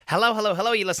Hello, hello,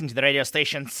 hello. You're listening to the radio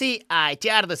station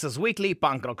CITR. This is weekly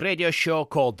punk rock radio show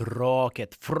called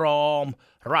Rocket from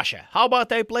Russia. How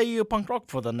about I play you punk rock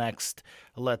for the next,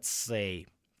 let's say,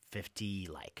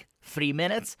 3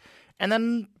 minutes? And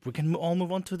then we can all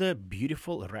move on to the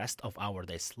beautiful rest of our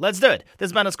days. Let's do it.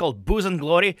 This band is called Booze and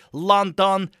Glory,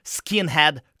 London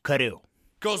Skinhead Crew.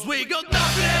 Cause we got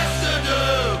nothing else to do.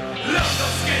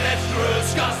 London Skinhead Crew,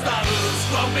 Scots,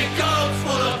 grumpy coats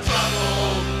full of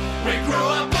trouble. We grew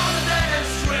up on the dead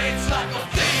streets like a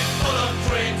thief full of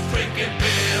dreams, drinking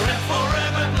beer and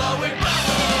forever blowing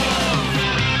bubbles.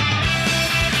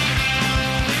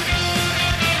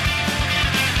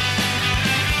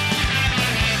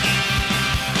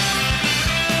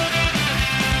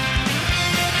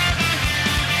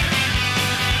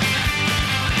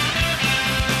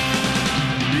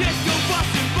 Yes, go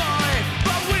busting by,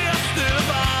 but we are still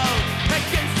about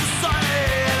against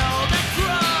society and all that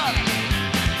crap.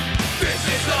 This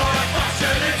is not a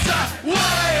fashion, it's a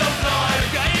way of life.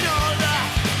 Getting older,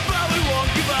 but we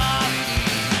won't give up.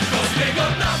 Cause we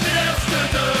got nothing else to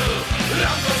do.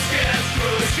 London Skinhead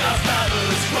Crew, Scots,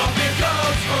 grumpy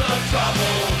coats full of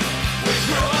trouble. We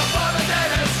grew up on the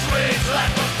dead end streets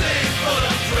like a thief full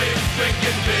of dreams,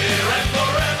 drinking beer and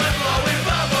forever blowing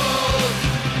bubbles.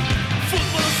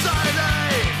 Football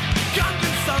Saturday,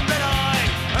 camping Sunday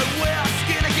night, and we are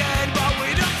skin again, but we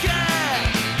don't care.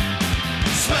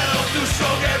 Smell of too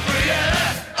strong every year,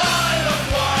 Isle of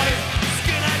Wight,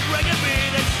 skinhead reggae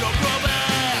beat and shock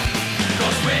Robert.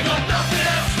 Cause we got nothing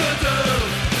else to do.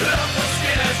 London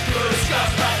Skinhead Crew,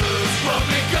 Scots,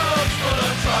 grumpy coats full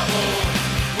of trouble.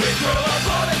 We grew up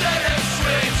on the dead end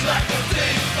streets like a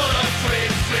thief full of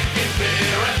dreams, drinking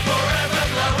beer and forever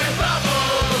blowing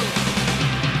bubbles.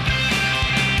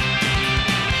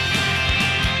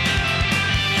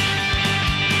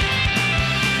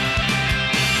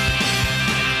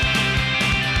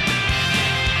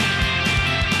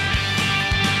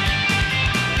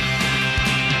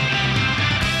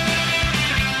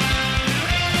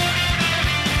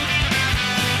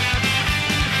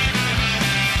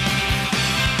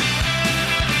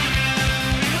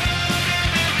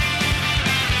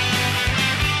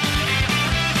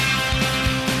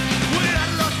 We're a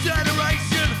lost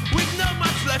generation with not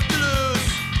much left to lose,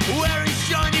 wearing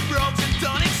shiny brogues and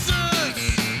tonic suits.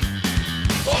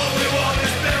 All we want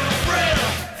is beer and thrill,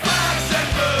 fags and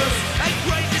booze, and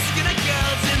crazy skinny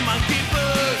girls in monkey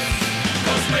boots.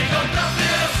 Cause we got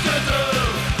nothing else to do.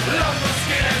 London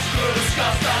Skinhead Crew,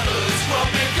 Scots,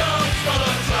 grumpy coats full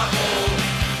of trouble.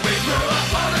 We grew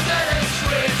up on the dead end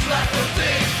streets like a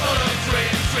thief full of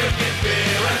dreams, drinking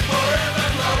beer and forever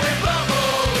blowing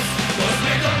bubbles. Cause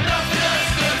we got nothing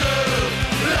else to do.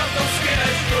 London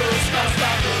Skinhead Crew, Scots,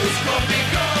 grumpy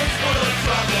coats full of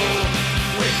trouble.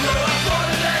 We grew up on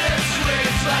the dead end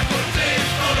streets like a thief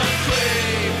full of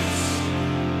dreams,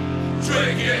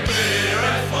 drinking beer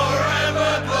and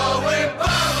forever blowing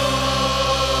bubbles.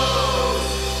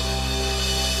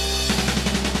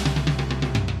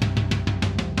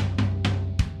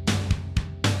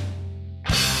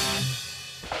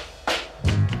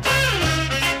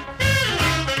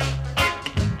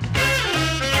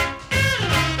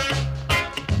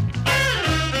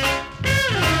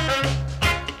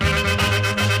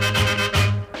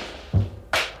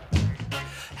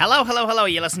 Hello, hello, hello.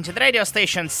 You listen to the radio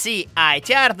station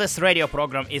CITR. This radio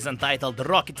program is entitled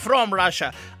Rocket from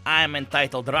Russia. I'm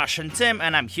entitled Russian Tim,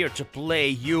 and I'm here to play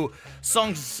you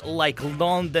songs like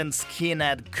London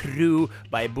Skinhead Crew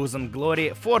by Booze and Glory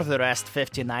for the rest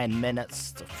 49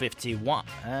 minutes,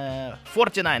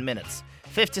 49 minutes.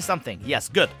 50-something. Yes,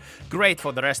 good. Great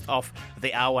for the rest of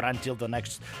the hour until the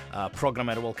next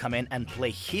programmer will come in and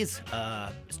play his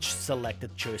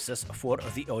selected choices for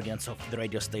the audience of the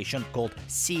radio station called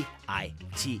CITR.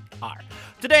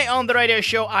 Today on the radio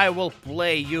show, I will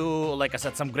play you, like I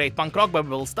said, some great punk rock, but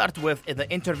we'll start with the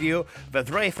interview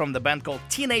with Ray from the band called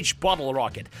Teenage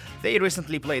Bottlerocket. They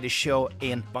recently played a show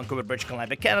in Vancouver, British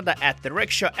Columbia, Canada at the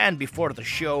Rickshaw, and before the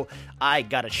show, I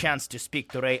got a chance to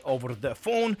speak to Ray over the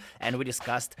phone, and we discussed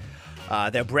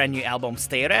their brand new album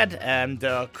Stay Red and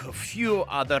a few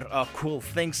other cool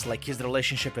things like his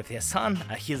relationship with his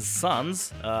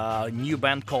son's new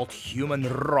band called Human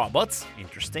Robots,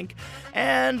 interesting,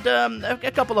 and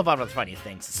a couple of other funny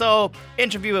things. So,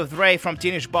 interview with Ray from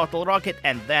Teenage Bottlerocket,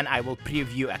 and then I will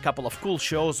preview a couple of cool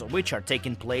shows which are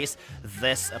taking place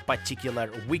this particular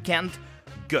weekend.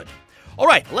 Good.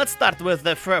 Alright, let's start with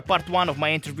the part one of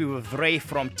my interview with Ray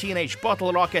from Teenage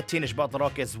Bottlerocket. Teenage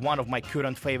Bottlerocket is one of my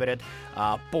current favorite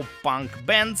pop-punk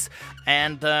bands.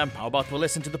 And how about we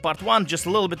listen to the part one? Just a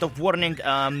little bit of warning.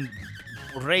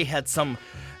 Ray had some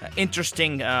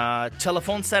interesting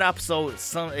telephone setup, so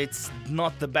it's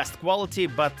not the best quality,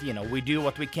 but we do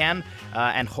what we can,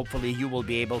 and hopefully you will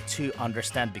be able to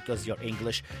understand because your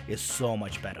English is so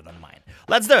much better than mine.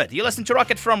 Let's do it. You listen to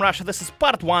Rocket from Russia. This is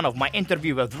part 1 of my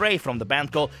interview with Ray from the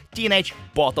band called Teenage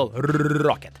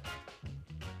Bottlerocket.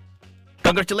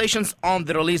 Congratulations on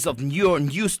the release of your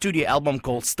new studio album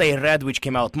called Stay Red, which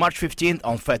came out March 15th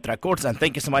on Fat Records, and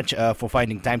thank you so much for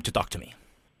finding time to talk to me.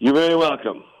 You're very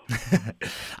welcome.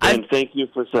 And thank you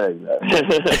for saying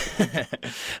that.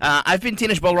 I've been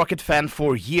Teenage Bottlerocket fan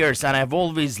for years, and I've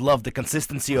always loved the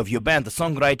consistency of your band, the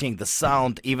songwriting, the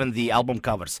sound, even the album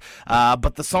covers.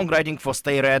 But the songwriting for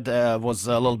Stay Red was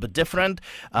a little bit different.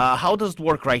 How does it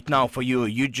work right now for you?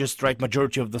 You just write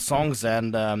majority of the songs,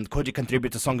 and Cody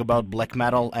contributes a song about black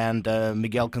metal, and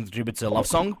Miguel contributes a love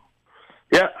song?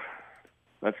 Yeah,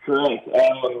 that's correct.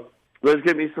 Let's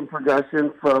give me some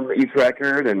progression from each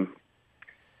record, and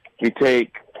we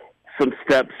take some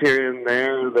steps here and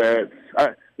there that,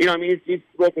 each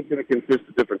record's going to consist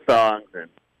of different songs, and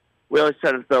we always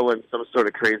try to throw in some sort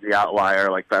of crazy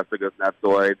outlier, like Faster Goes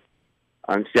Napsoid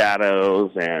on Shadows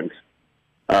and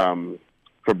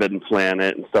Forbidden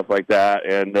Planet and stuff like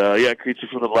that. And, Creature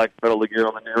from the Black Metal Lagoon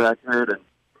on the new record.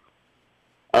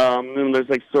 And there's,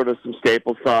 sort of some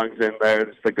staple songs in there,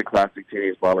 just like the classic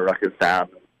Teenage Bottlerocket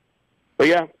sound.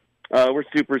 But, we're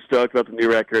super stoked about the new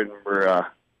record, and we're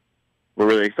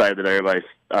really excited that everybody's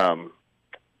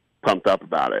pumped up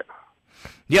about it.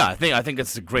 Yeah, I think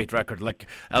it's a great record. Like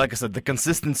I said, the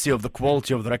consistency of the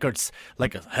quality of the records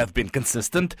have been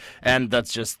consistent, and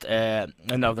that's just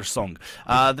another song.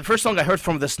 The first song I heard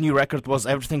from this new record was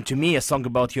Everything to Me, a song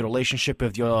about your relationship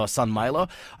with your son Milo.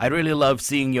 I really love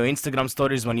seeing your Instagram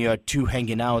stories when you are two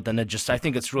hanging out, and I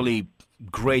think it's really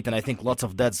great, and I think lots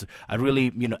of dads are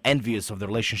really, envious of the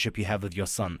relationship you have with your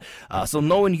son. So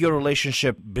knowing your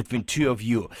relationship between two of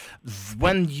you,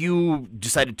 when you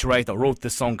decided to write or wrote the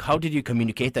song, how did you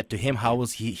communicate that to him? How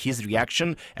was his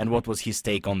reaction, and what was his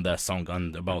take on the song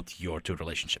and about your two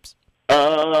relationships? He's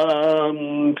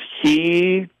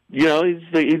a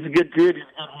good dude.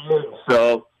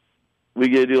 So we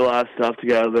get to do a lot of stuff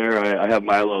together. I have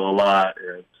Milo a lot.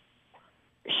 And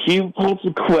he had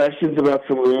some questions about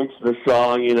some lyrics of the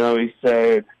song. He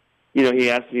said, he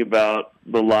asked me about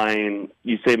the line,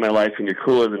 "You saved my life and you're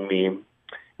cooler than me."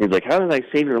 He's like, "How did I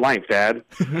save your life, Dad?"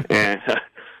 And,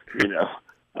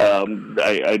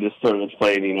 I just started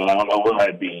explaining, I don't know where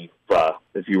I'd be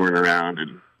if you weren't around,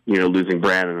 and, losing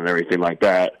Brandon and everything like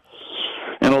that.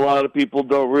 And a lot of people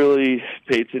don't really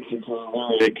pay attention to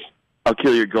the lyric, "I'll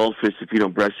kill your goldfish if you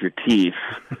don't brush your teeth,"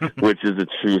 which is a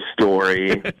true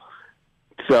story.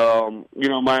 So,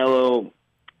 Milo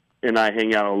and I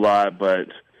hang out a lot, but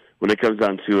when it comes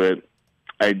down to it,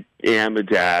 I am a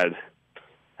dad,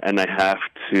 and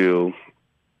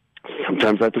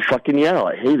sometimes I have to fucking yell.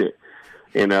 I hate it.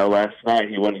 Last night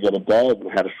he wanted to go to bed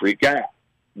and had a freak out.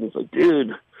 I was like,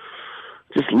 dude,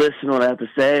 just listen to what I have to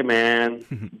say, man.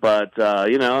 But,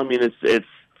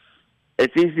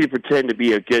 it's easy to pretend to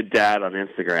be a good dad on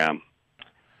Instagram.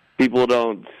 People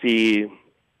don't see...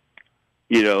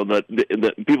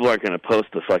 the people aren't going to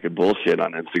post the fucking bullshit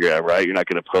on Instagram, right? You're not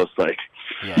going to post,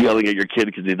 yelling at your kid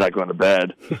because he's not going to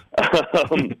bed.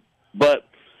 But,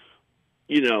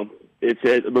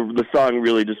 the song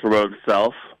really just wrote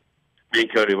itself. Me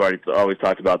and Cody have always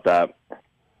talked about that,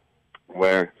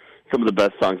 where some of the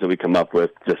best songs that we come up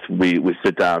with, just we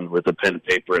sit down with a pen and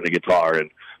paper and a guitar, and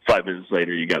 5 minutes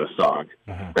later you got a song.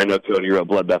 Uh-huh. I know Cody wrote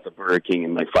Bloodbath of Burger King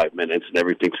in 5 minutes, and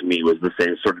everything to me was the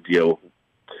same sort of deal,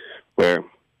 where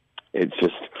it's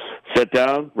just sat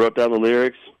down, wrote down the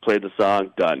lyrics, played the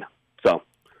song, done. So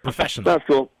professional. That's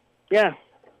cool. Yeah,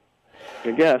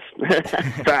 I guess.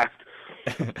 Fast.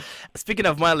 Speaking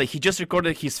of Miley, he just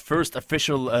recorded his first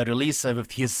official release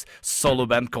with his solo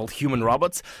band called Human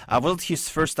Robots. Was it his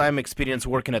first time experience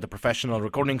working at a professional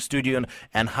recording studio,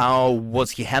 and how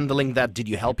was he handling that? Did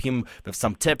you help him with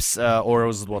some tips, or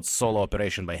was it solo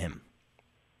operation by him?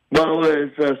 Well,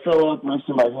 it was a solo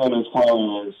operation by him as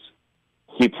far as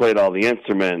he played all the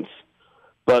instruments.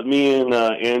 But me and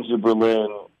Andrew Berlin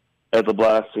at the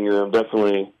blasting room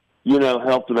definitely,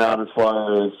 helped him out as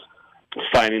far as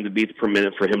finding the beats per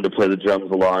minute for him to play the drums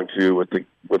along to with the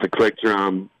click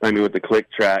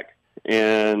track.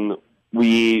 And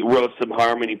we wrote some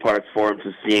harmony parts for him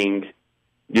to sing.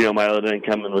 Milo didn't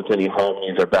come in with any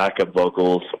harmonies or backup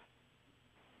vocals.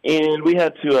 And we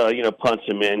had to, punch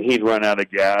him in. He'd run out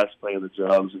of gas playing the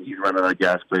drums, and he'd run out of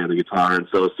gas playing the guitar, and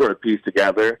so it was sort of pieced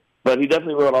together. But he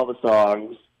definitely wrote all the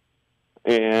songs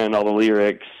and all the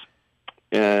lyrics,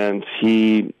 and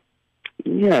he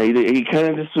kind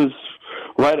of just was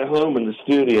right at home in the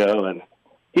studio, and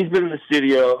he's been in the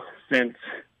studio since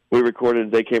we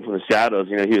recorded They Came From the Shadows.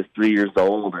 You know, he was 3 years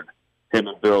old, and him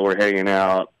and Bill were hanging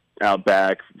out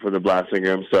back for the blasting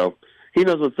room. So he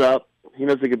knows what's up. He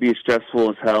knows it could be stressful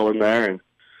as hell in there, and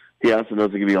he also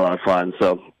knows it could be a lot of fun.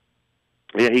 So,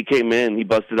 yeah, he came in, he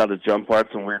busted out his drum parts,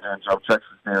 and we were doing drum checks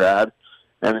with Stay Rad.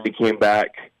 And then he came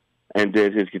back and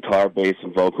did his guitar, bass,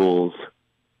 and vocals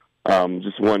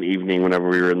just one evening whenever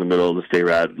we were in the middle of the Stay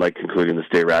Rad, like concluding the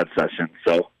Stay Rad session.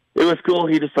 So it was cool.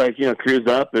 He just cruised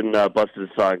up and busted his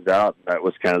songs out. That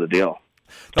was kind of the deal.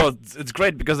 No, it's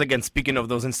great because, again, speaking of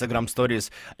those Instagram stories,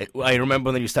 I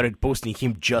remember when you started posting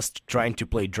him just trying to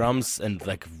play drums and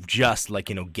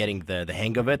getting the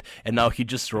hang of it, and now he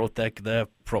just wrote the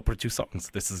proper 2 songs.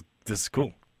 This is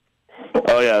cool.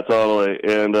 Oh yeah, totally.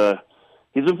 And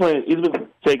he's been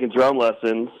taking drum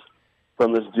lessons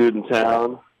from this dude in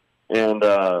town, and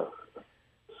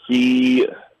he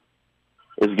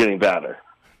is getting better.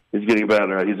 He's getting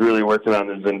better. He's really working on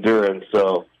his endurance.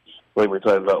 So, like we're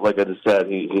talking about, like I just said,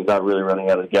 he's not really running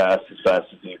out of gas as fast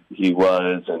as he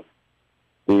was, and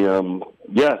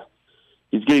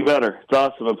he's getting better. It's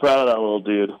awesome. I'm proud of that little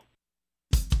dude.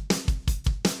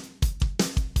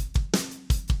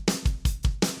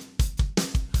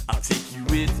 I'll take you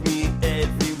with me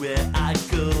everywhere I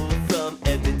go, from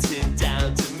Edmonton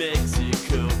down to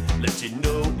Mexico. Let you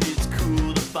know it's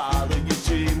cool to follow your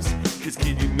dreams, 'cause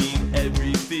kid, you mean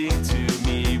everything to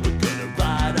me. We're gonna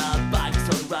ride our bikes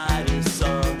on Rider's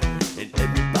Song, and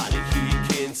everybody here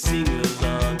can sing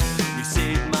along. You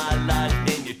saved my life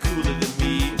and you're cooler than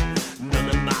me. None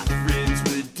of my friends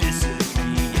would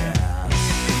disagree, yeah.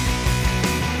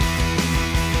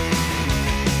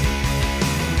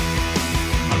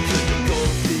 I'm gonna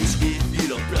goldfish if you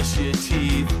don't brush your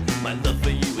teeth. My love for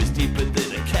you is deeper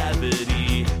than a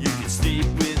cavity. You can sleep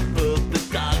with both the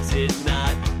dogs at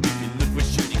night. We can look for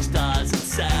shooting stars and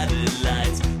satellites.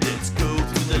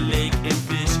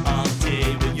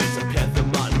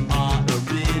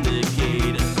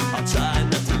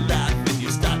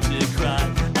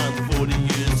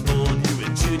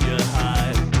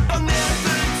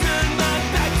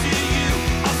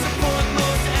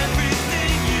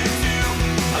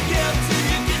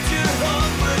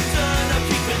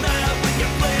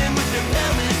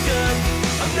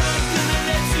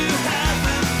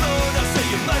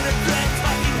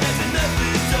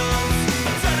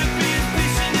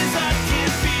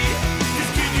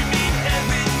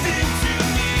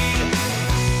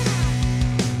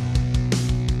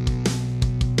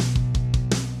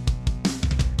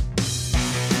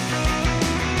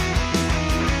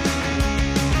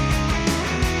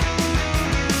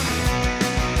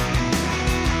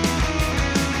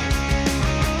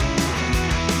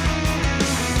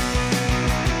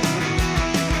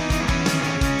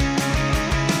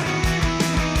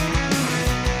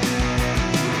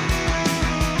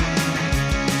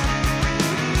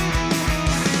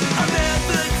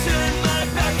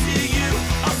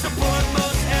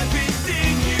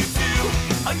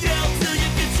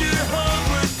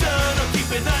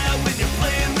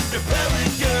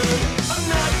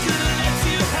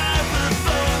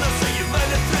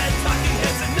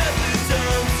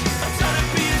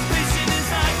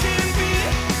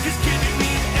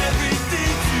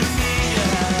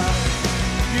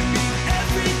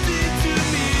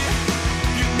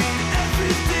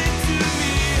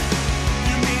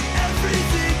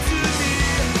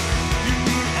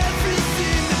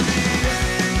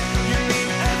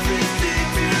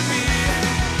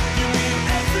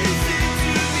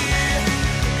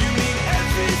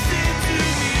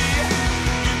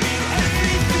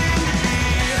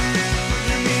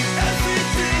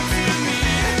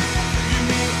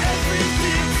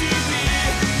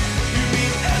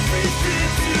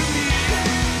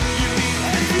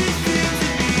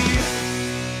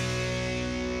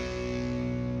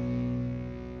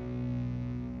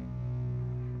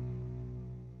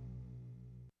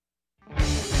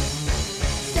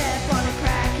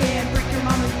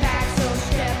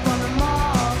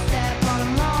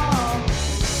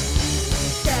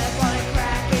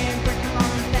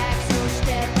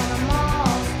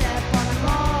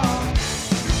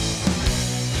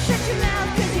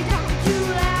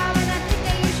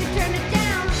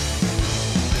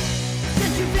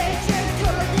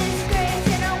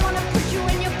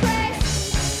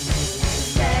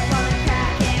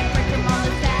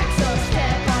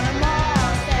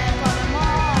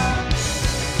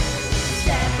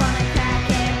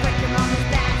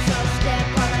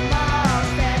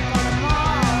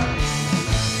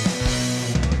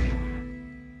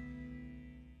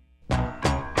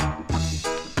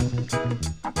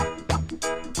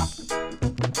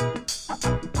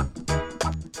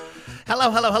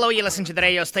 Hello. You're listening to the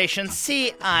radio station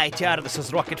CITR. This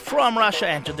is Rocket from Russia,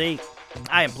 and today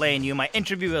I am playing you my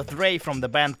interview with Ray from the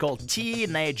band called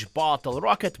Teenage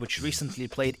Bottlerocket, which recently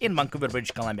played in Vancouver,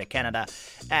 British Columbia, Canada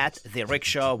at the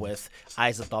Rickshaw with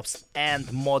Isotopes and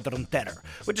Modern Terror.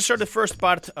 We just heard the first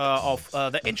part of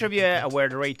the interview where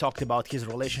Ray talked about his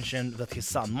relationship with his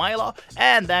son Milo,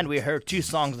 and then we heard two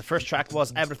songs. The first track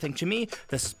was Everything to Me.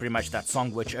 This is pretty much that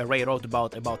song which Ray wrote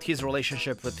about his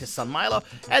relationship with his son Milo,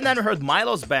 and then we heard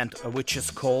Milo's band, which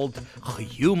is called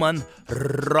Human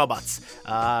Robots.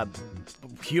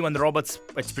 Human Robots,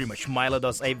 it's pretty much Milo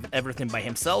does everything by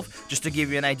himself. Just to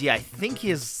give you an idea, I think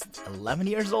he's 11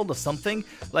 years old or something,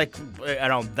 like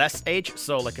around this age.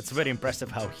 So like it's very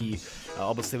impressive how he,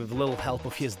 obviously with a little help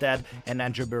of his dad and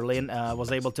Andrew Berlin,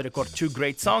 was able to record two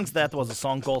great songs. That was a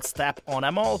song called Step on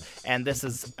 'Em All, and this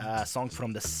is a song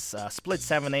from the split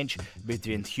 7-inch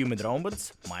between Human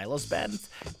Robots, Milo's band,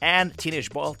 and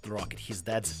Teenage Bottlerocket, his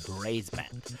dad's Ray's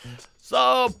band.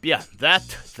 So, yeah,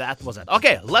 that was it.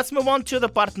 Okay, let's move on to the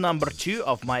part number 2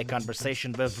 of my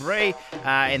conversation with Ray.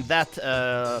 In that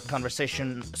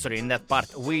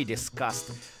part, we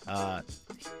discussed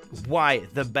why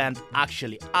the band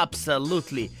actually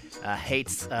absolutely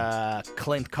hates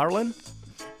Clint Carlin,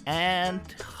 and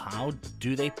how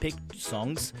do they pick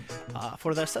songs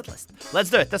for their setlist. Let's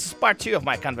do it. This is part 2 of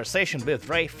my conversation with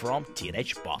Ray from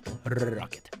Teenage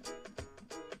Bottlerocket.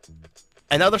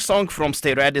 Another song from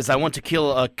Stay Red is I Want to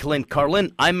Kill Clint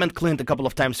Carlin. I met Clint a couple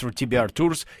of times for TBR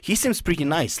tours. He seems pretty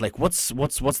nice. Like, what's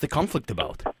the conflict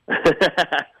about?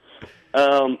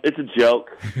 It's a joke.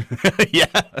 Yeah.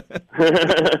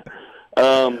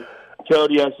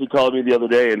 Cody actually called me the other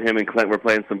day, and him and Clint were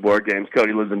playing some board games.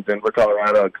 Cody lives in Denver,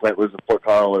 Colorado, and Clint lives in Fort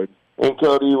Collins. And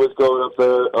Cody was going up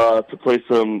there to play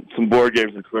some board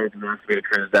games, and Clint asked me to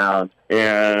turn it down.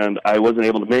 And I wasn't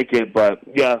able to make it, but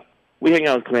yeah. We hang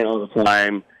out with Clint all the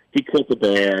time. He quit the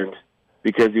band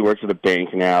because he works at a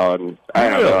bank now, and I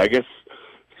don't know. I guess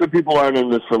some people aren't in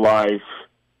this for life,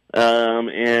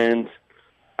 and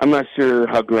I'm not sure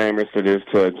how glamorous it is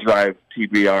to drive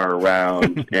TBR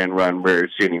around and run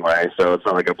merch anyway. So it's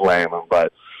not like I blame him,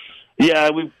 but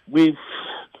yeah, we've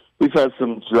had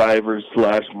some drivers /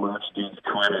 merch dudes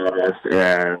quit on us,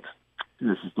 and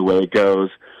this is the way it goes.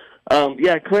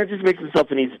 Yeah, Clint just makes himself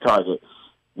an easy target.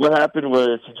 What happened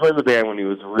was he joined the band when he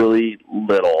was really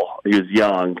little. He was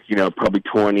young, probably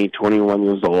 20, 21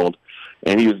 years old,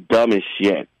 and he was dumb as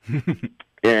shit.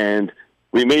 And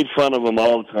we made fun of him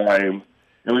all the time,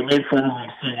 and we made fun of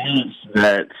him so much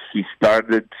that he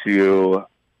started to,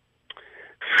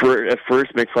 at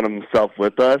first, make fun of himself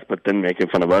with us, but then making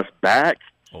fun of us back.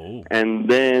 Oh. And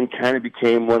then kind of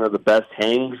became one of the best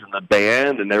hangs in the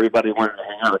band, and everybody wanted to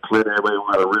hang out with Clint. Everybody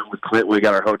wanted a room with Clint. We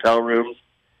got our hotel rooms.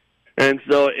 And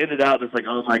so it ended out just like,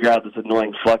 oh my God, this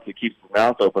annoying fuck that keeps his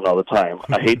mouth open all the time.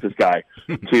 I hate this guy.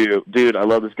 To, dude, I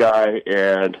love this guy,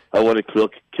 and I want to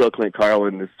kill Clint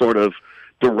Carlin is sort of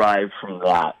derived from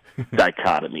that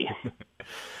dichotomy.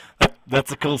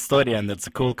 That's a cool story, and that's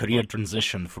a cool career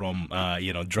transition from,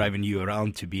 driving you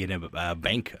around to being a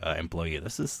bank employee.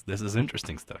 This is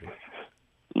interesting story.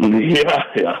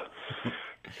 Yeah.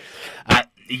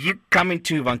 You're coming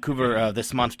to Vancouver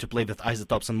this month to play with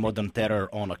Isotopes and Modern Terror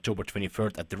on October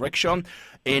 23rd at the Rickshaw.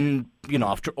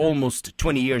 After almost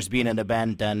 20 years being in a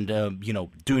band and,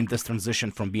 doing this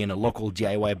transition from being a local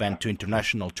DIY band to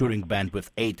international touring band with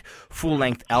 8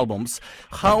 full-length albums,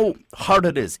 how hard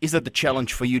it is? Is it a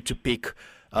challenge for you to pick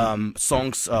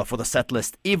songs for the set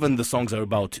list? Even the songs are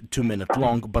about 2 minutes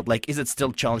long, but is it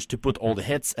still a challenge to put all the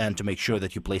hits and to make sure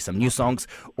that you play some new songs,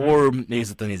 or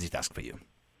is it an easy task for you?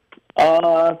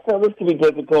 So this can be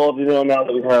difficult, now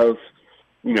that we have,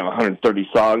 130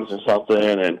 songs or something,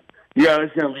 and you're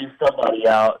always going to leave somebody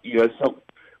out. So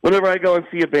whenever I go and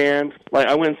see a band,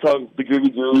 I went and saw the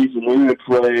Groovy Ghoulies, and they were going to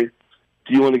play Do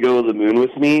You Want to Go to the Moon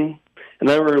With Me? And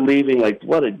then we were leaving,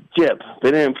 what a jip.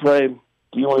 They didn't play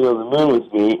Do You Want to Go to the Moon With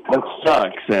Me? That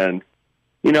sucks. And,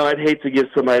 I'd hate to give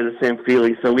somebody the same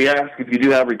feeling. So we ask if you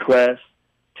do have requests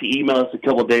to email us a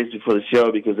couple days before the show,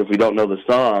 because if we don't know the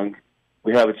song,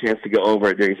 we have a chance to go over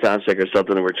it during sound check or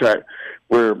something, and we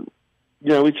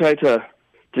try to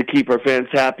keep our fans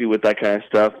happy with that kind of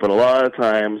stuff. But a lot of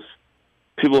times,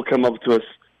 people come up to us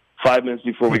 5 minutes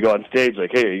before we go on stage, like,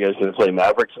 "Hey, are you guys going to play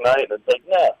Maverick tonight?" And it's like,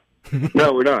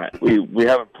 no, we're not. We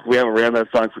haven't ran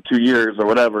that song for 2 years or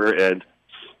whatever, and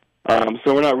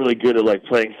so we're not really good at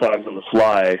playing songs on the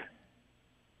fly.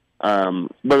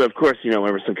 But of course,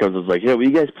 whenever someone comes, it's like, "Yeah, will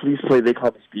you guys please play They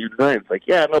Call Me Steve tonight?" It's like,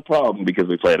 "Yeah, no problem," because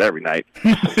we play it every night.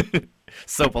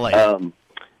 So polite.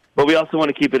 But we also want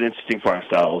to keep it interesting for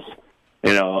ourselves.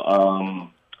 We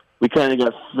kind of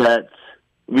got set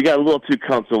we got a little too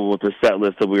comfortable with the set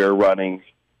list that we were running,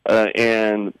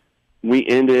 and we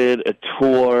ended a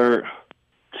tour.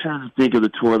 I'm trying to think of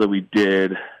the tour that we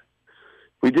did.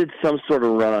 We did some sort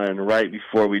of run right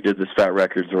before we did this Fat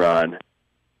Records run,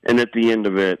 and at the end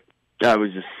of it, I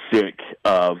was just sick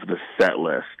of the set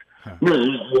list. Huh. No, it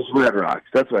was Red Rocks.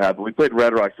 That's what happened. We played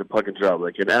Red Rocks at Puck and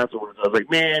Drublic, and afterwards I was like,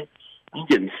 man, I'm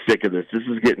getting sick of this. This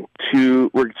is getting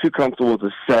we're too comfortable with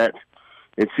the set.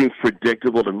 It seems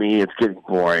predictable to me. It's getting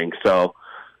boring. So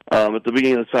at the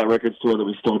beginning of the Fat Records tour that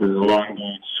we started in Long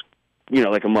Beach,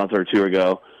 like a month or two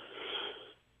ago,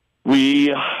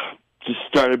 we just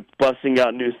started busting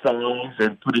out new songs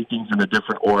and putting things in a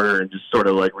different order and just sort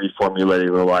of like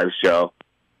reformulating the live show.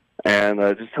 And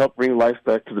just help bring life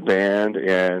back to the band,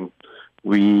 and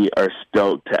we are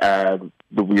stoked to add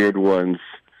the weird ones,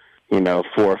 4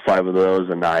 or 5 of those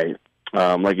a night.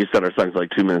 Like you said, our song's like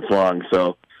 2 minutes long,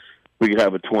 so we could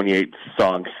have a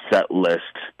 28-song set list.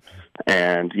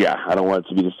 And, yeah, I don't want it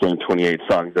to be the same 28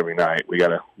 songs every night. We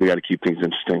gotta keep things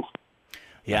interesting.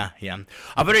 Yeah.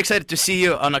 I'm very excited to see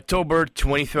you on October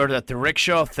 23rd at the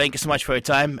Rickshaw. Thank you so much for your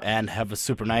time, and have a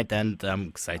super night, and I'm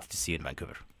excited to see you in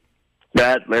Vancouver.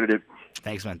 Matt, later, dude.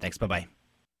 Thanks, man. Thanks. Bye-bye.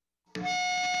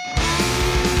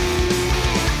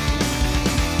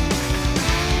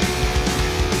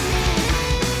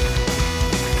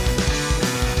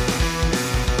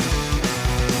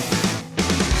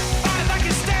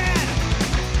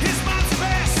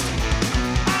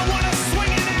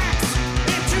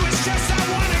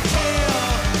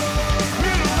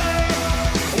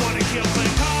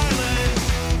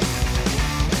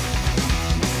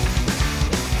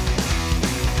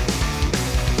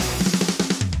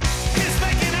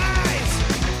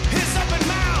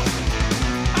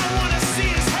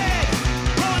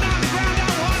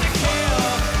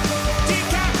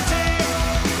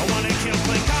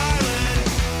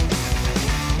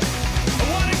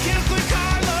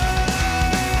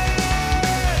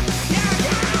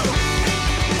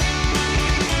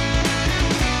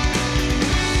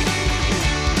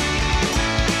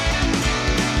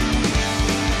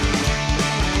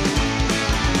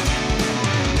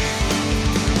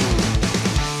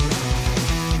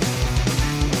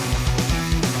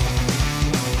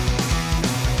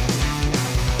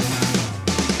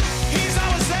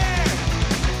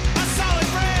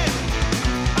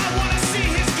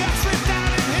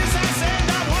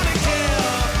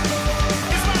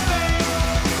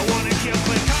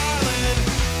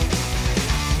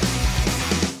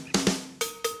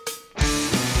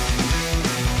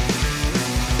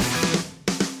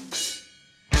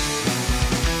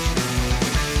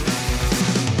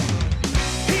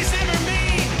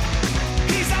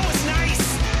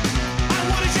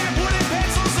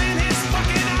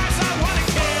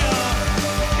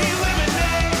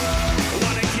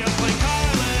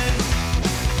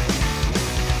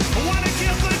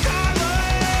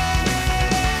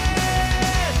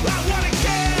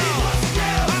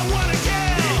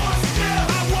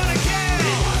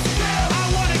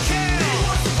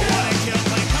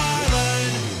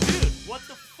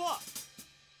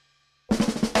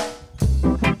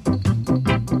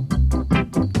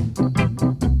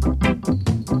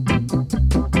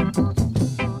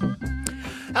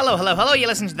 Hello, you're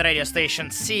listening to the radio station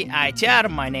CITR.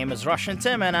 My name is Russian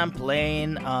Tim, and I'm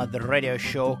playing the radio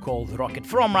show called Rocket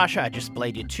from Russia. I just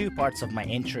played you 2 parts of my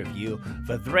interview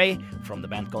with Ray from the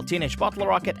band called Teenage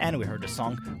Bottlerocket, and we heard a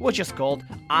song which is called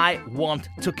I Want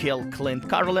to Kill Clint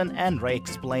Carlin, and Ray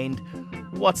explained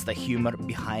what's the humor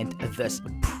behind this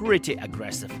pretty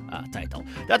aggressive title.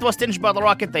 That was Teenage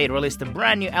Bottlerocket. They released a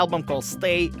brand new album called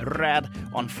Stay Red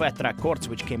on Fat Records,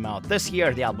 which came out this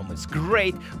year. The album is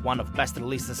great, one of the best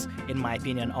releases, in my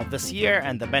opinion, of this year,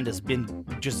 and the band has been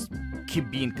just keep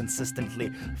being consistently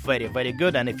very, very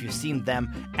good. And if you've seen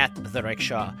them at the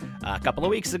Rickshaw a couple of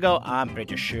weeks ago, I'm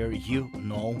pretty sure you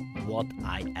know what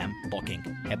I am talking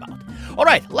about.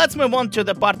 Alright, let's move on to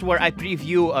the part where I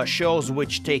preview shows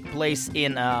which take place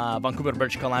in Vancouver,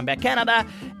 British Columbia, Canada.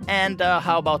 And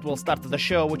how about we'll start the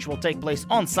show which will take place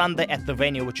on Sunday at the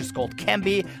venue which is called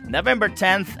Cambie, November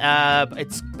 10th.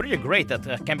 It's pretty great that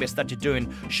Cambie started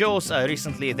doing shows.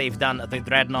 Recently they've done the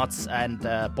Dreadnoughts and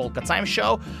Polka Time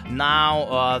show.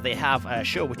 Now they have a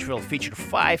show which will feature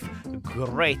 5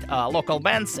 great local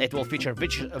bands. It will feature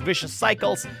Vicious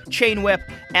Cycles, Chain Whip,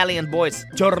 Alien Boys,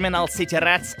 Terminal City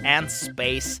Rats, and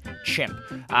Space Chimp.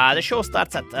 The show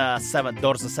starts at 7.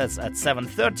 Doors says at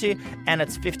 7:30, and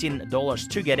it's $15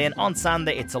 to get in. On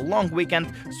Sunday, it's a long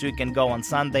weekend, so you can go on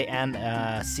Sunday and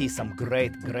see some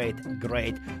great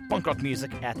punk rock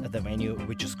music at the venue,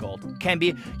 which is called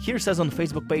Canby. Here says on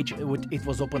Facebook page it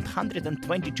was opened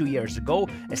 122 years ago,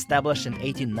 established in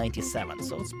 1897.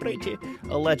 So it's pretty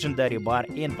a legendary bar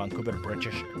in Vancouver,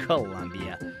 British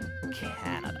Columbia,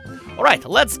 Canada. All right,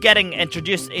 let's get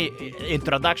introduction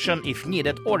if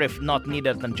needed, or if not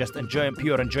needed, then just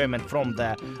pure enjoyment from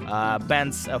the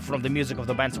bands, from the music of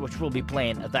the bands which will be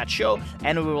playing at that show.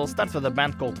 And we will start with a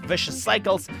band called Vicious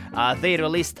Cycles. They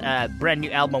released a brand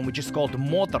new album which is called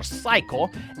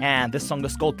Motorcycle, and this song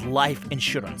is called Life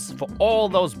Insurance, for all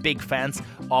those big fans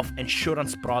of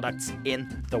insurance products in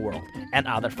the world and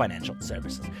other financial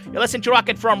services. You're listening to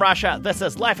Rocket from Russia. This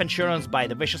is Life Insurance by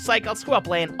the Vicious Cycles, who are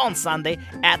playing on Sunday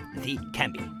at the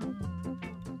Canby.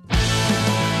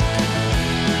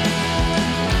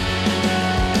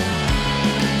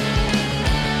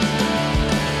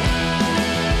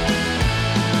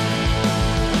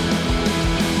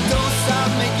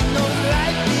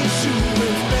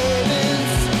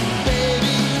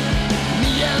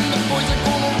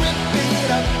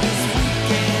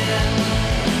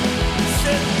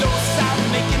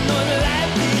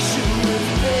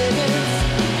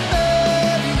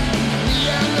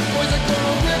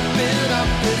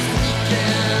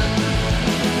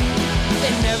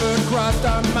 Crossed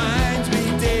our minds, we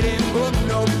didn't book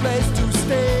no place to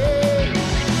stay,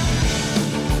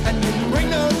 and didn't bring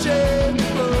no change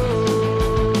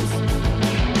clothes.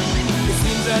 It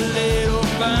seems a little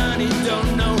funny,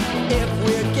 don't know if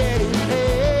we're getting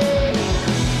paid.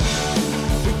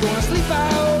 We're gonna sleep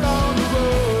out on the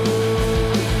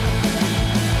road.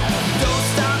 Don't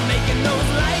stop making those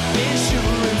life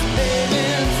insurance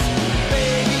payments,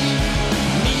 baby.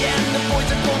 Me and the boys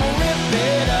are gonna rip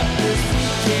it up this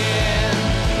weekend.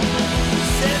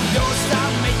 Don't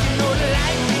stop making no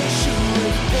life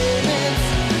insurance payments,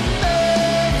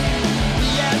 baby. Me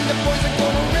and the boys are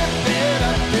gonna rip it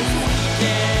up this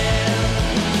weekend.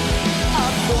 A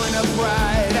point of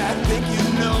pride, I think you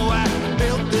know I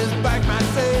built this bike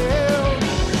myself.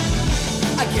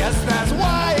 I guess that's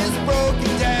why it's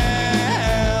broken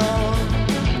down.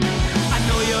 I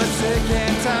know you're sick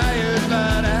and tired,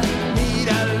 but I need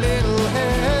a little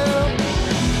help,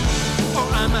 or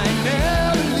I might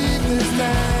never leave this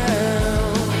town.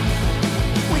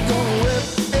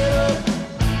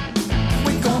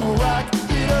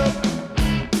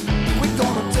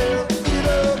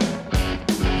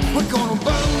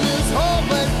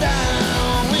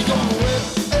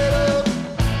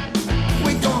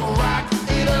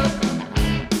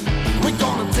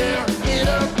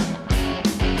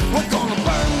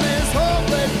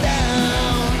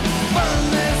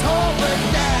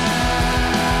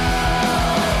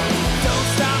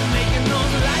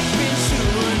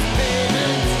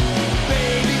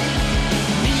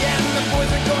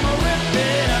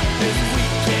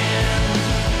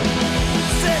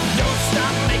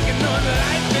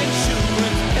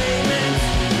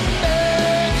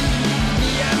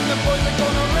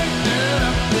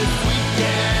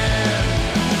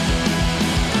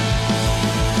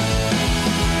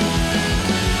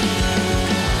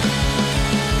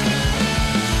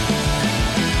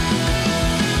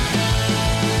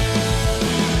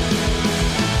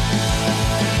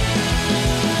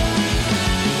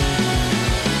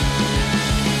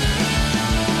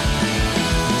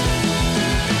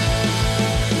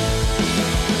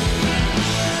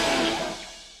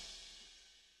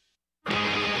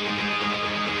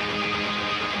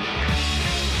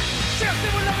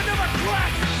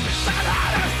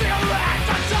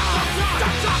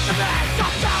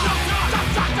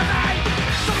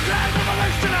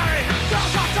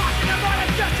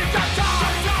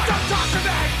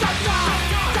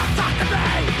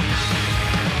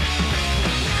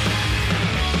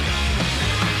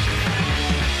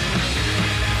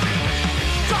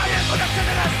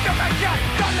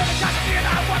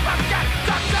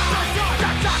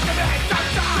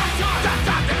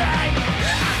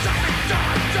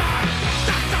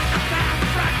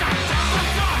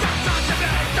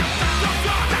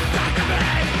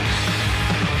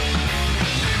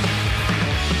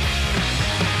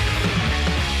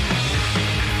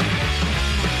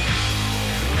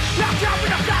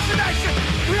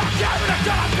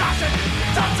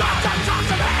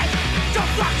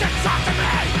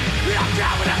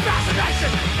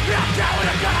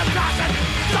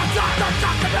 Don't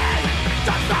talk to me!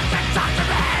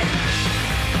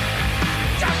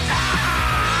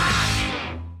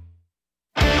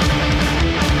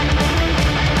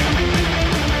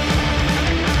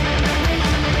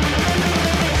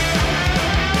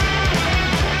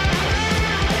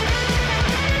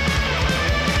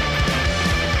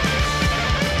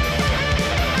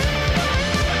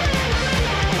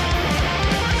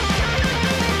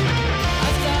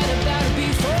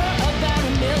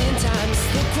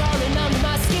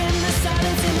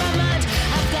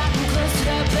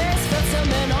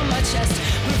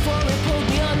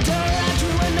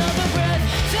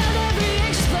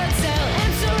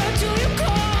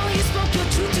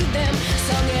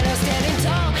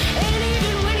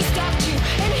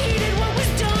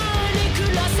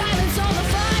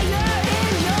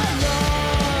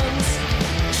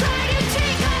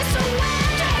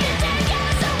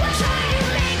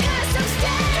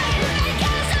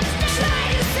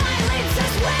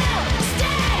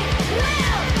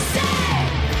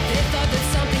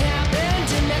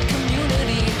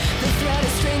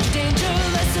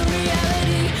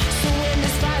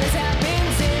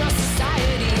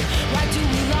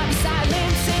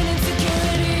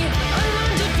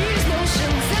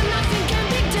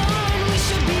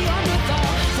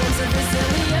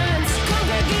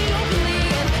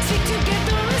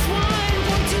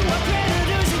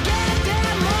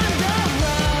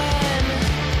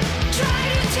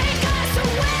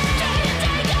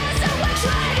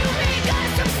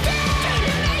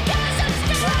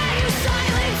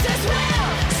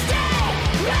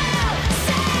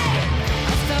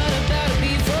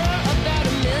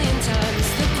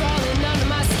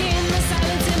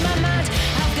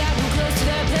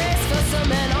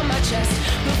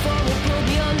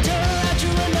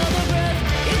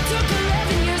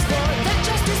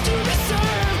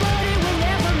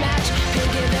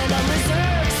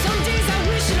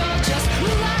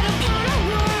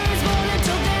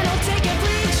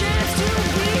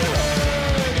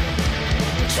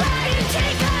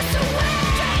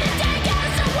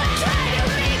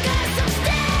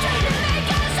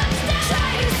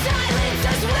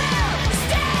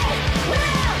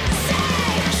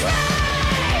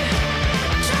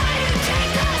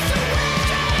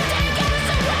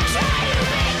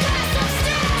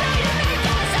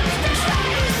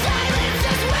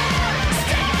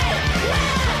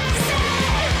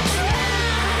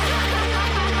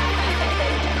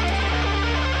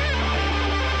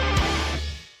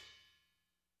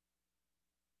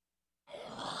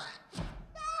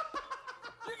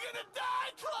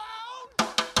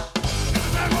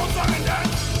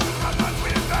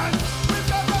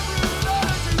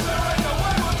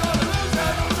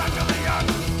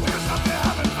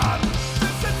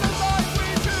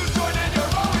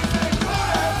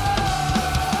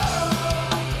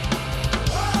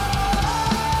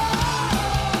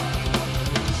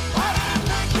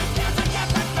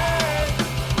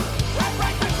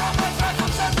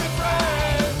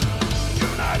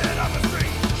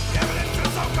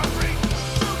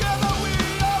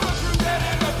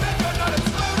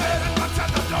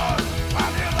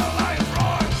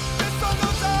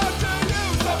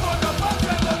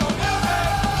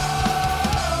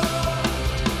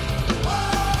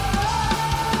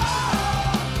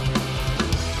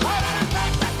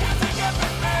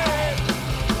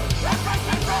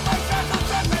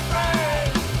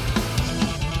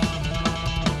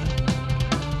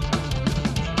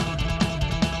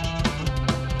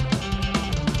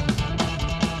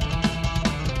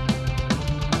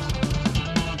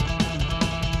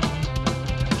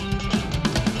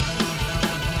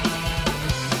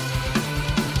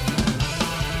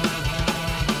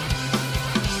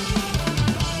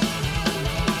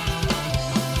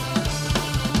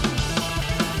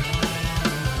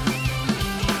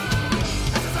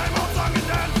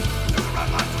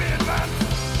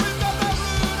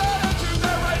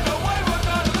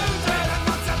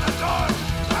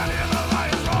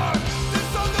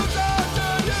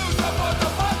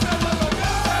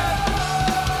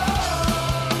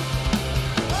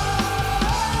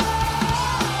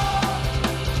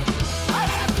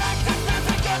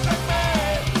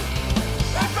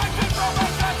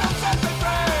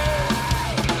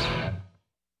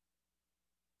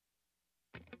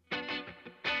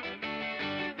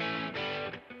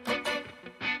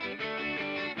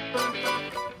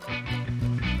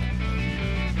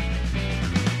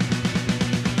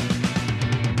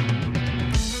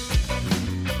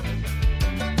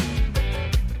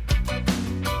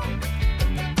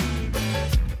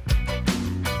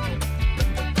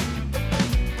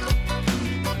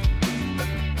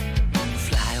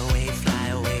 Fly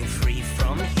away, free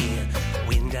from here.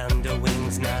 Wind under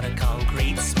wings, not a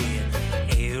concrete sphere.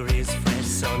 Air is fresh,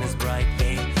 sun is bright,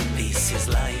 yeah, this is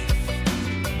life.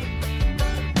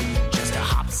 Just a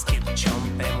hop, skip,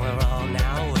 jump, and we're on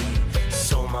our way.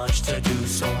 So much to do,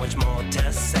 so much more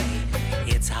to say.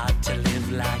 It's hard to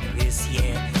live like this,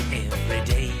 yeah, every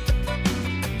day.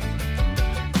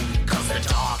 Cause the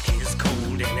dark is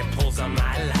cold and it pulls on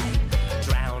my light.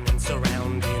 Drowning,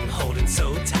 surrounding, holding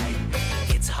so tight.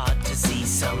 It's hard to see,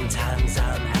 sometimes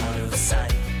I'm out of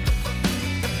sight.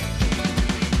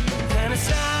 And it's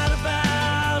not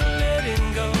about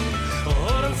letting go,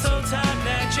 hold on so tight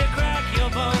that you crack your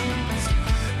bones.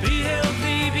 Be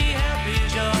healthy, be happy,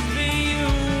 just be you.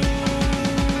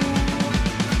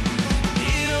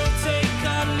 It'll take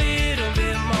a little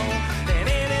bit more than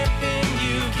anything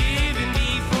you've given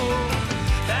before.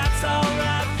 That's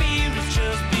alright, fear is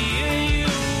just being you.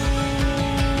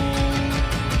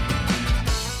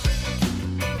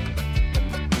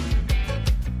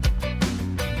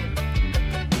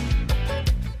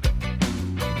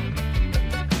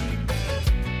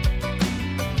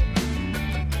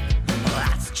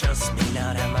 That's just me,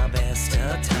 not at my best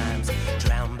of times.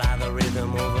 Drowned by the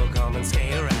rhythm, overcome and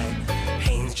stay right.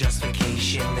 Pain's just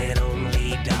vacation that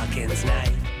only darkens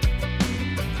night.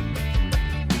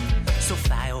 So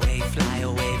fly away,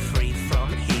 free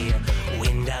from here.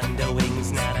 Wind under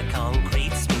wings, not a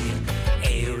concrete sphere.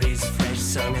 Air is fresh,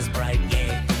 sun is bright,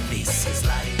 yeah, this is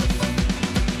life.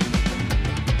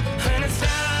 And it's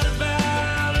not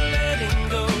about letting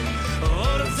go,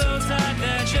 hold on so tight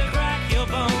that you crack your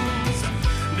bones.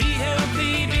 Be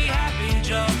healthy, be happy,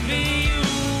 just be you.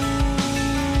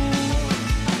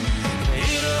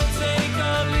 It'll take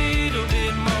a little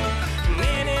bit more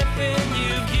than anything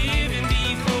you've given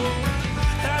before.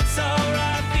 That's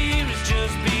alright, fear is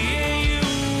just being you.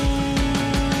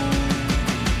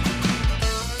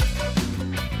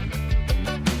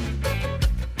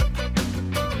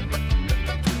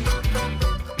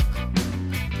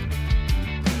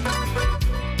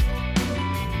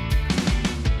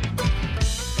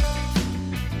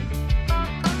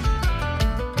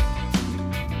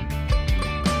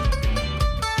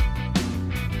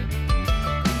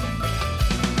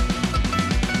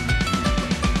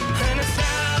 And it's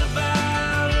not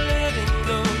about letting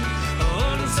go,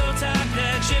 hold on so tight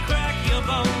that you crack your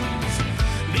bones.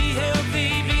 Be healthy,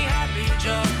 be happy,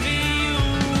 just be you.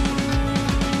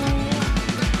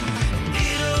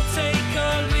 It'll take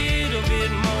a little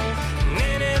bit more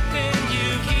than anything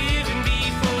you've given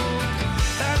before.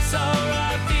 That's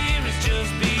alright, fear is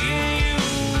just being you.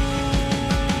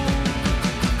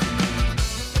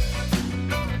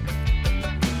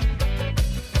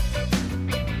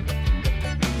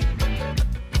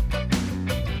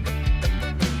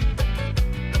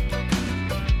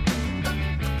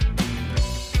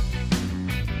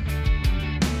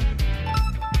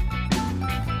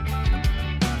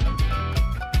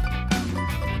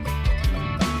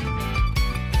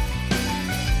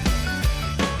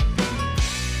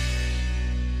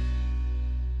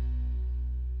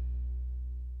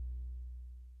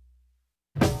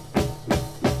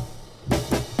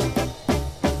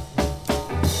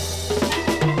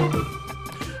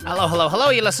 Hello,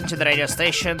 you listen to the radio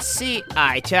station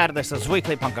CITR. This is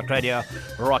Weekly Punk Rock Radio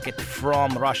Rocket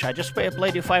from Russia. I just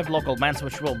played you 5 local bands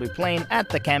which will be playing at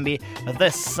the Camby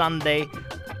this Sunday,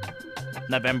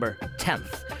 November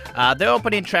 10th. The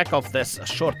opening track of this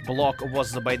short block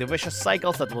was by the Vicious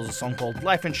Cycles. That was a song called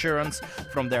Life Insurance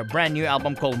from their brand new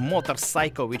album called Motor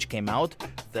Psycho, which came out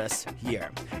this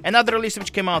year. Another release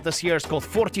which came out this year is called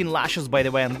 14 Lashes by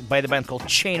the band called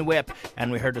Chain Whip,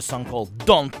 and we heard a song called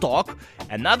Don't Talk.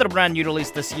 Another brand new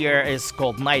release this year is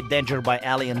called Night Danger by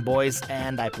Alien Boys,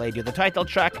 and I played you the title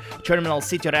track. Terminal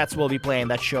City Rats will be playing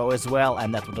that show as well,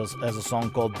 and that was as a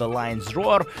song called The Lion's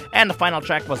Roar. And the final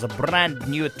track was a brand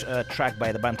new track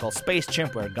by the band called Space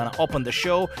Chimp. We're gonna open the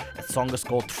show. The song is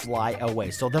called Fly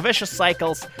Away. So the Vicious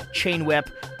Cycles, Chain Whip,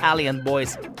 Alien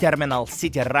Boys, Terminal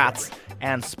City Rats,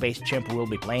 and Space Chimp will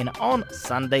be playing on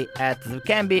Sunday at the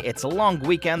Camby. It's a long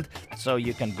weekend, so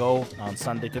you can go on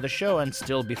Sunday to the show and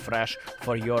still be fresh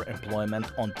for your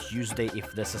employment on Tuesday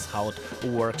if this is how it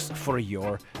works for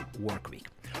your work week.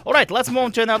 Alright, let's move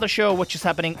on to another show which is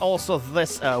happening also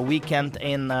this weekend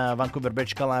in Vancouver,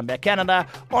 British Columbia, Canada,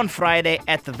 on Friday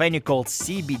at the venue called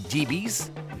CBGB's.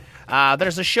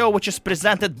 There's a show which is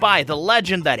presented by the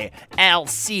legendary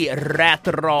LC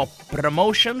Retro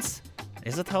Promotions.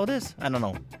 Is it how it is? I don't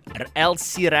know.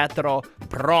 LC Retro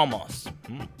Promos.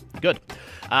 Good.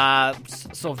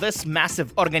 So this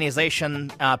massive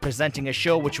organization presenting a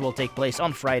show which will take place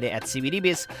on Friday at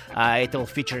CBDB's. It will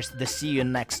feature the See You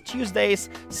Next Tuesdays,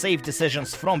 Safe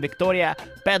Decisions from Victoria,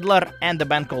 Peddler, and the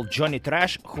band called Johnny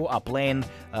Trash, who are playing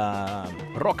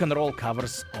rock and roll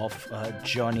covers of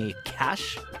Johnny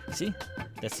Cash. See?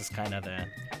 This is kind of the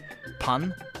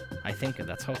pun. I think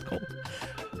that's how it's called.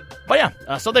 But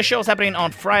yeah, so the show's happening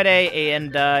on Friday,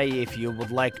 and if you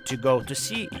would like to go to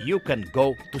see, you can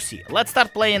go to see. Let's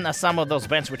start playing some of those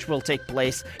bands which will take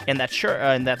place in that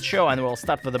show, and we'll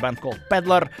start with a band called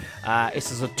Peddler.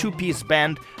 This is a two-piece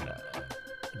band.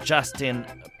 Justin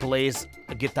plays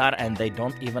guitar, and they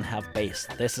don't even have bass.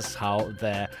 This is how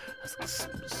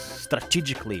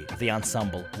strategically the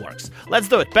ensemble works. Let's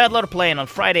do it. Peddler playing on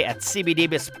Friday at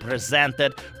CBDB's,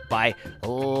 presented by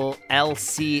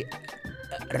LC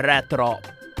Retro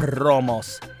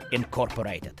Promos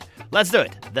Incorporated. Let's do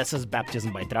it. This is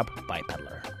Baptism by Trap by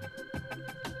Peddler.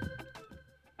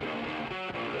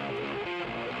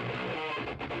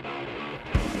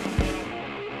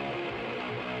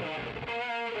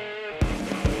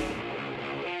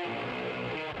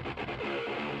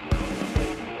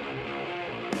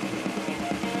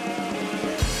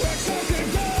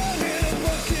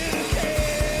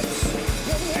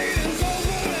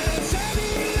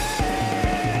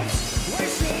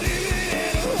 Wasted living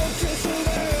and a hope to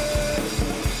survive.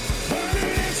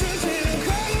 Burning incense in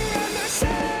a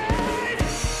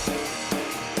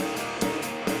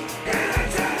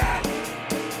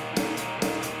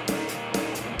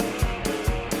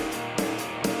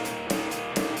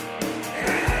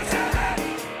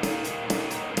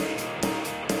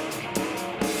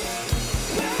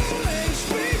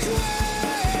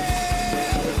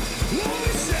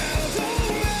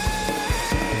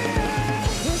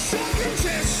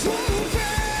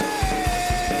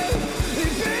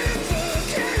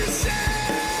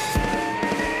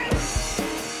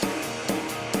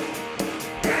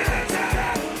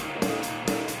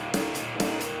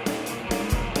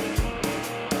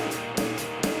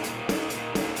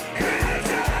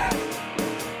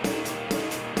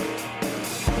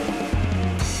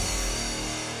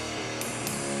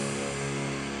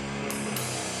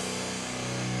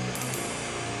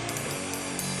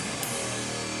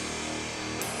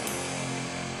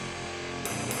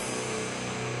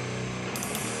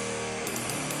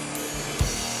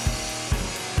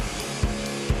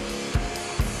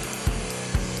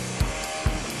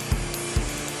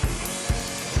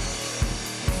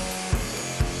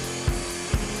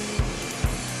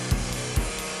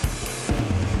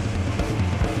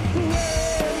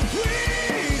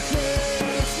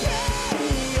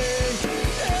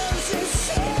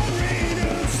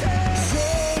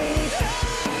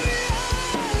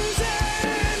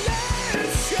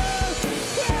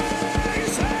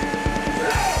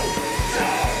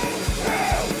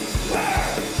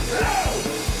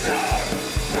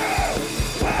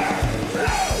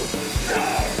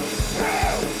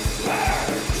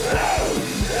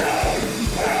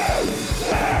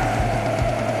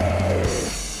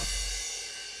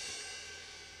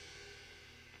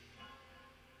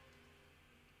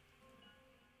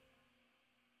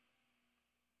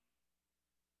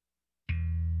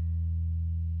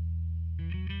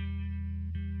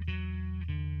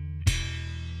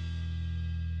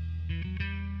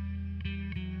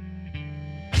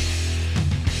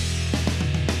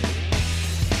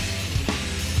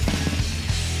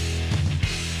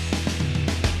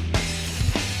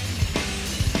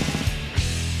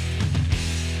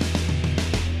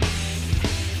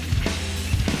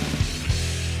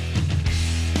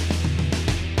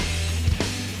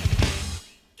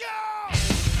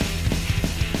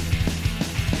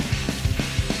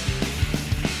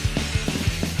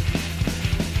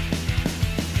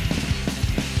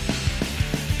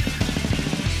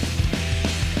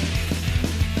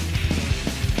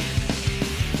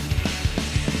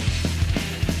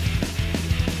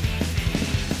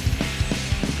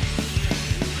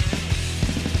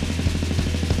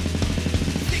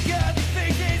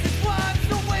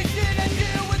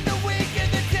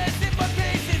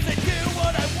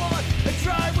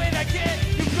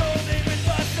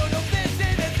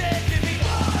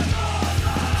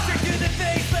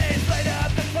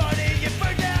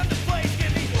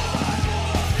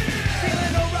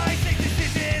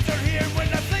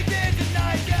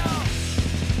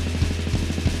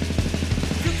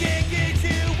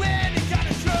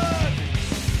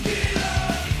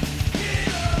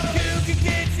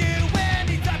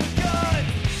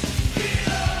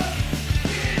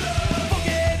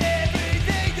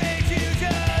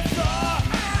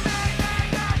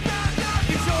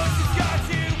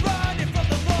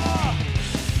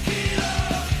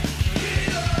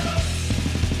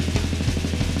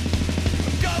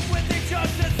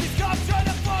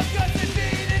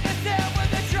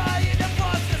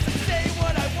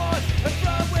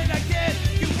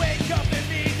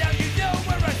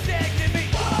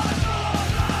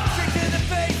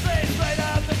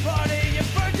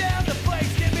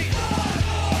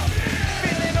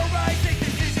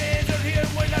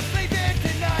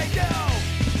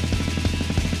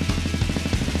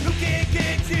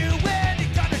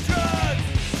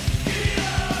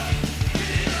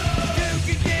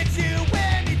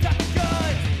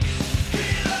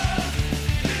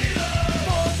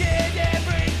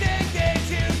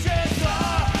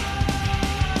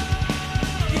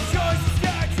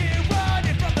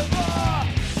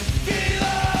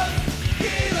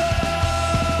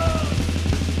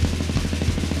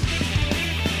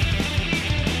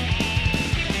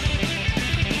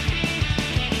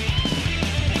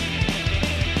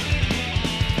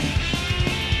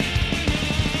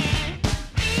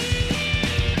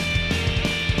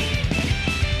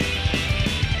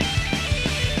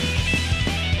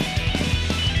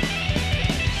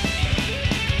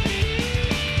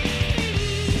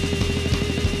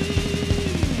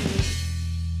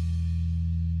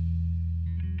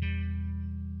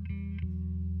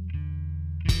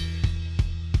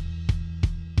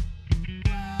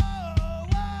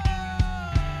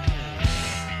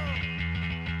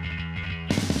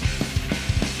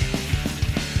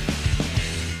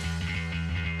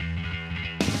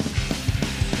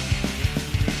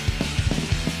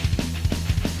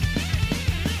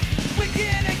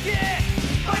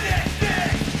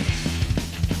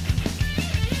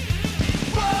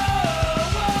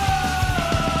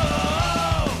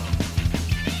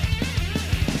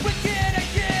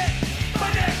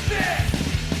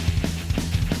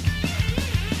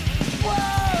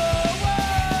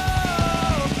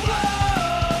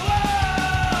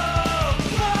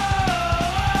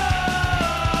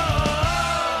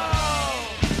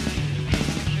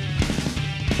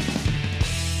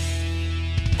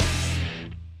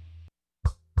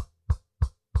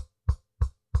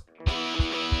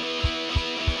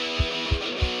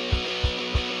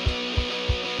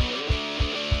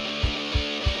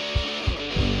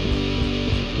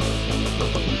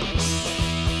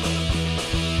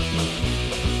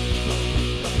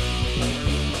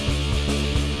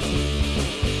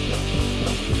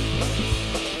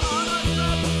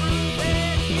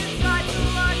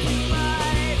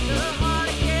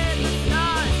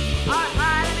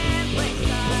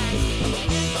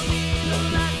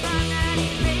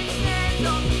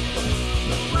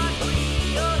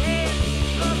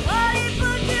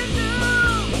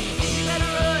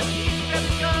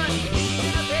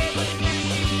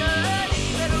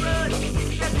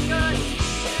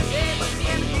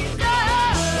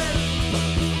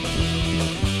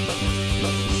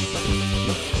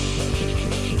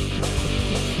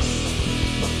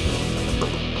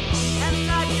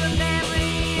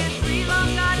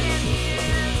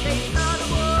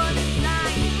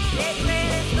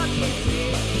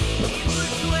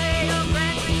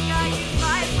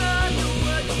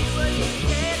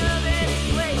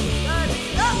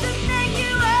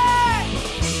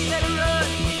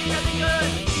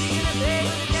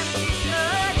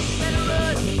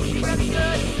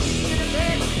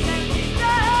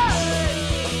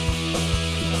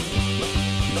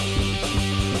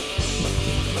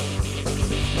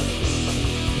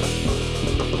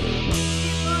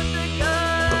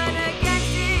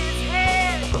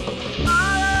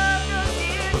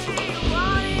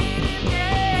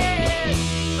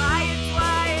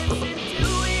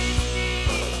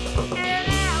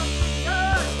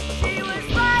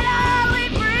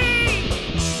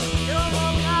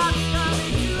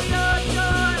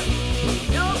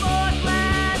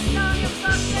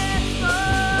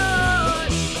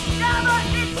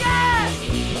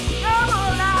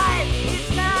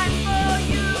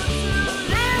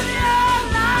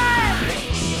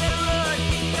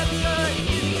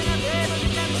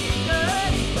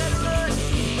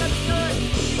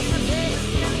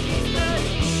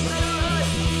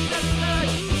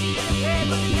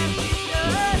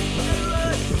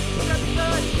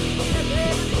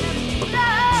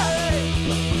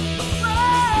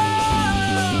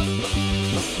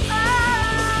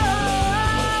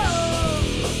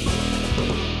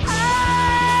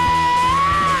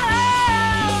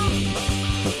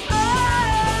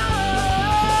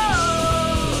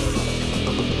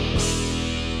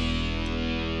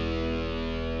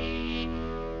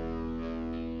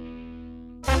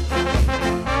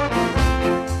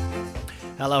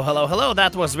Hello, hello, hello.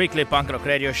 That was weekly punk rock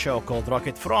radio show called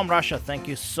Rocket from Russia. Thank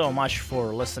you so much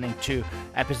for listening to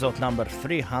episode number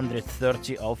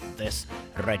 330 of this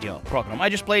radio program. I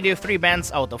just played you 3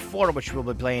 bands out of 4, which will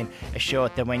be playing a show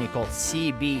at the venue called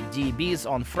CBDBs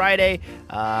on Friday.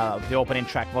 The opening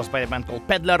track was by a band called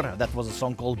Peddler. That was a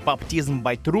song called Baptism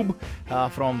by Trub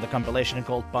from the compilation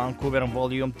called Vancouver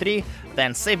Volume 3.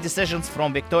 Then Safe Decisions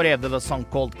from Victoria with a song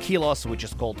called Kilos, which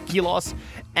is called Kilos.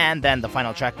 And then the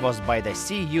final track was by the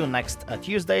See You Next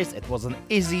Tuesdays. It was an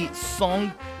easy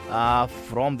song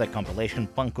from the compilation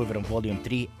Vancouver Volume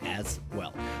 3 as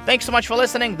well. Thanks so much for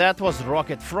listening. That was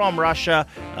Rocket from Russia.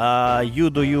 You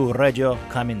Do You radio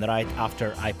coming right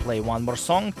after I play one more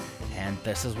song. And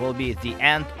will be the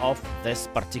end of this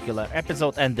particular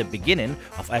episode and the beginning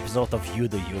of episode of You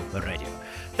Do You radio.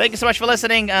 Thank you so much for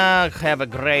listening. Have a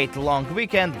great long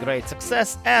weekend, great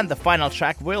success. And the final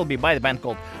track will be by the band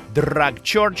called Drag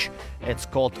Church. It's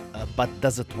called But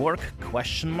Does It Work? ?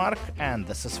 And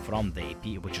this is from the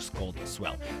EP, which is called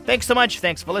Swell. Thanks so much.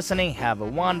 Thanks for listening. Have a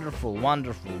wonderful,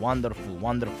 wonderful, wonderful,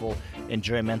 wonderful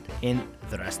enjoyment in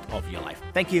the rest of your life.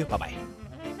 Thank you. Bye-bye.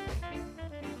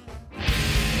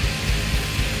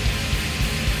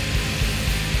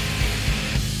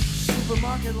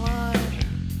 Supermarket line,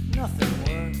 nothing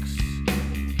works.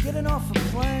 Getting off a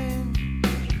plane,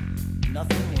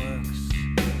 nothing works.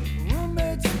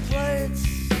 Roommates and plates,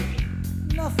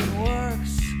 nothing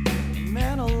works.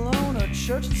 Man alone or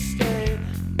church and state,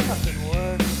 nothing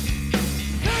works.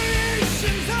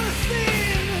 Variations on a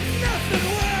theme, nothing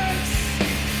works.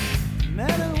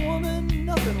 Man and woman,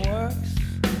 nothing works.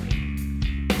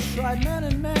 Tried man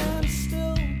and man,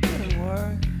 still didn't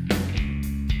work.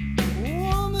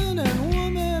 Woman and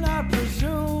woman, I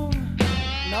presume,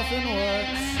 nothing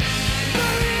works.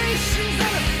 Variations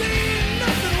on a theme,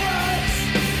 nothing works.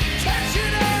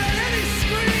 Catching on any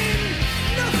screen,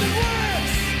 nothing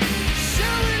works.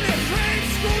 Showing at grade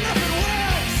school, nothing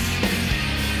works.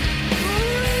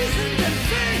 Reasoned and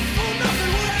faithful,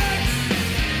 nothing works.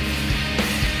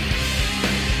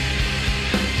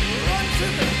 Run to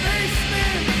the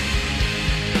basement,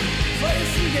 play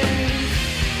some games.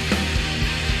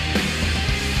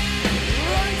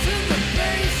 Run to the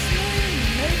basement,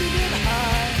 maybe get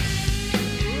high.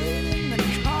 Reading the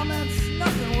comments,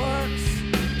 nothing works.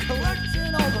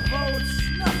 Collecting all the votes,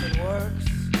 nothing works.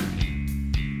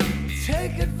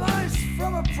 Take advice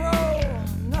from a pro,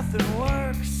 nothing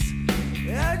works.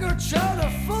 Egg or chowder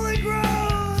fully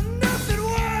grown, nothing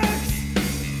works.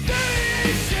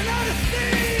 Variation on a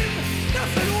theme,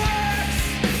 nothing works.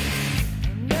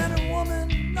 Man and woman,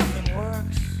 nothing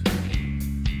works.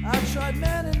 I tried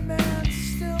man and man,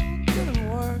 still didn't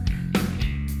work.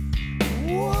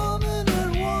 Woman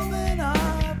and woman,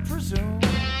 I presume.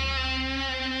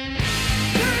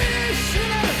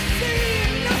 Variation on a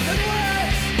theme, nothing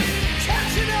works.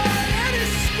 Catching on any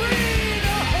screen,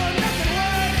 oh, nothing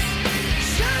works.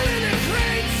 Shouting in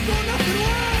grade school, nothing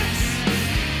works.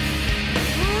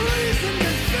 Reasoned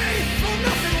and faithful,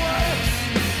 nothing works.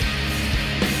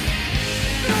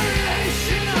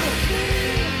 Variation on a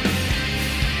theme.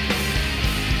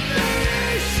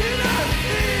 Variation on a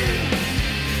theme.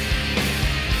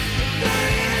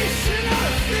 Variation on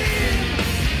a theme.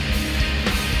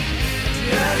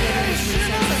 Variation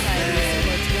on a theme.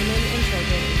 Supports women and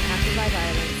children impacted by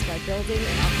violence by building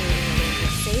and operating a range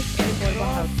of safe and affordable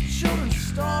housing. Children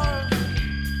starve.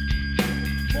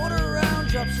 Water round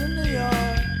drops in the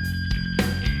yard.